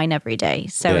drink wine every day.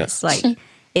 So it's like,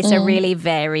 it's a really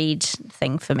varied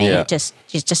thing for me. You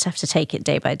just have to take it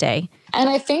day by day. And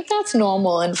I think that's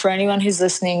normal. And for anyone who's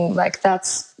listening,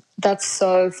 that's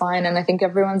so fine. And I think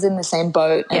everyone's in the same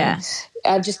boat. And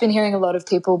I've just been hearing a lot of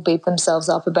people beat themselves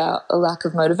up about a lack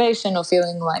of motivation or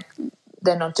feeling like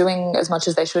they're not doing as much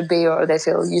as they should be, or they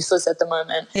feel useless at the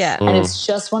moment. Yeah. And it's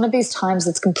just one of these times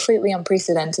that's completely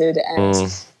unprecedented.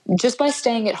 And just by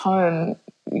staying at home,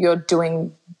 you're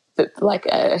doing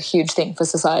a huge thing for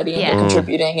society, and you're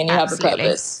contributing, and you have a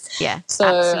purpose. Yeah.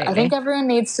 So I think everyone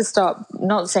needs to stop,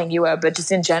 not saying you are, but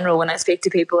just in general, when I speak to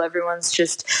people, everyone's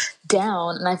just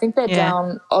down. And I think they're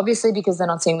down obviously because they're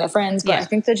not seeing their friends, but I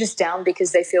think they're just down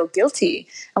because they feel guilty.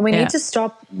 And we need to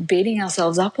stop beating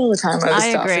ourselves up all the time over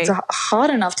stuff. Agree. It's a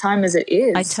hard enough time as it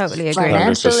is. I totally agree.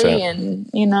 Financially 100%.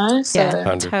 and, so.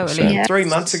 100%. Totally. 3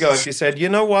 months ago, if you said, you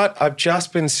know what, I've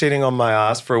just been sitting on my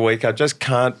ass for a week. I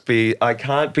can't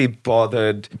be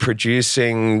bothered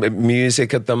producing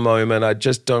music at the moment. I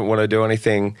just don't want to do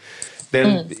anything.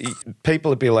 Then people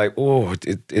would be like, oh,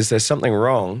 is there something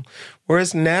wrong?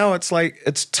 Whereas now it's like,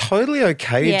 it's totally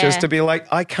okay just to be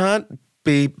like, I can't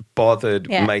be bothered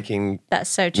making That's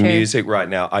so true. music right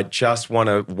now. I just want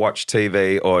to watch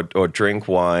TV or drink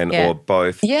wine or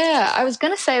both. Yeah, I was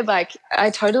going to say, I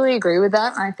totally agree with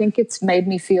that. I think it's made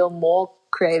me feel more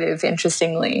creative,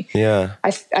 interestingly. Yeah.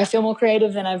 I feel more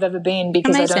creative than I've ever been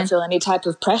because I don't feel any type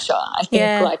of pressure. I think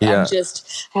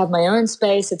I have my own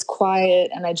space, it's quiet,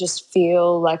 and I just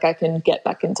feel like I can get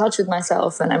back in touch with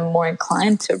myself, and I'm more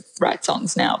inclined to write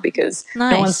songs now because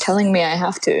no one's telling me I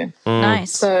have to.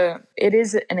 Nice. So it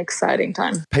is an exciting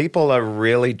time. People are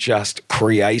really just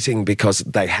creating because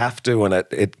they have to, and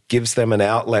it gives them an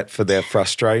outlet for their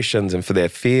frustrations and for their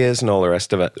fears and all the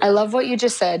rest of it. I love what you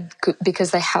just said,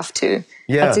 because they have to.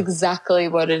 Yeah. That's exactly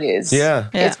what it is. Yeah.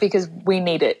 It's because we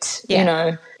need it.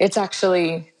 Yeah. It's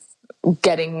actually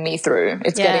getting me through.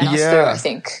 It's getting us through, I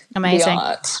think. Amazing. The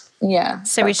art. Yeah.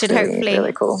 So we should hopefully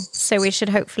really cool. So we should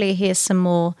hopefully hear some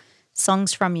more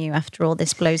songs from you after all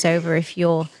this blows over, if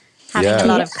you're having a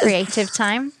lot of creative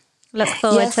time. Look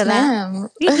forward to that.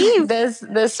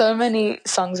 There's so many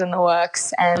songs in the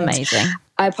works, and amazing.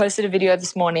 I posted a video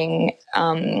this morning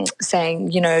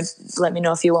saying, let me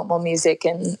know if you want more music,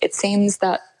 and it seems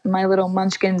that my little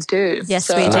munchkins do. Yes,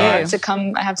 so we do.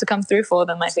 I have to come through for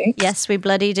them, I think. Yes, we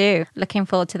bloody do. Looking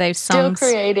forward to those songs.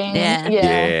 Still creating.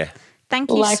 Yeah. Thank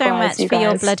you so much for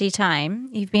your bloody time.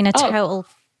 You've been a total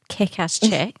kick-ass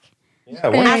chick. Yeah,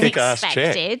 what a kick-ass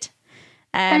chick.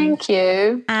 Thank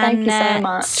you. Thank you so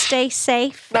much. Stay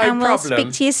safe, No and we'll problem.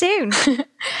 speak to you soon.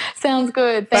 Sounds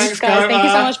good. Thanks, Thanks, guys. Thank you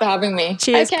so Kota. much for having me.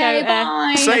 Cheers, Okay, Kota.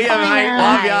 bye. See you, Bye mate.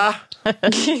 now. Love ya.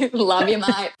 Love you,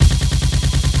 mate.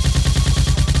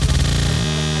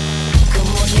 Come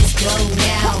on, let's go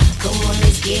now. Come on,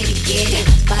 let's get it.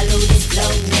 Follow this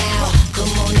flow now.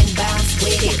 Come on and bounce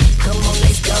with it. Come on,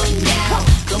 let's go now.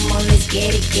 Come on, let's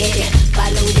get it.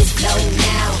 Follow this flow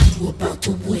now. We're about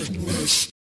to witness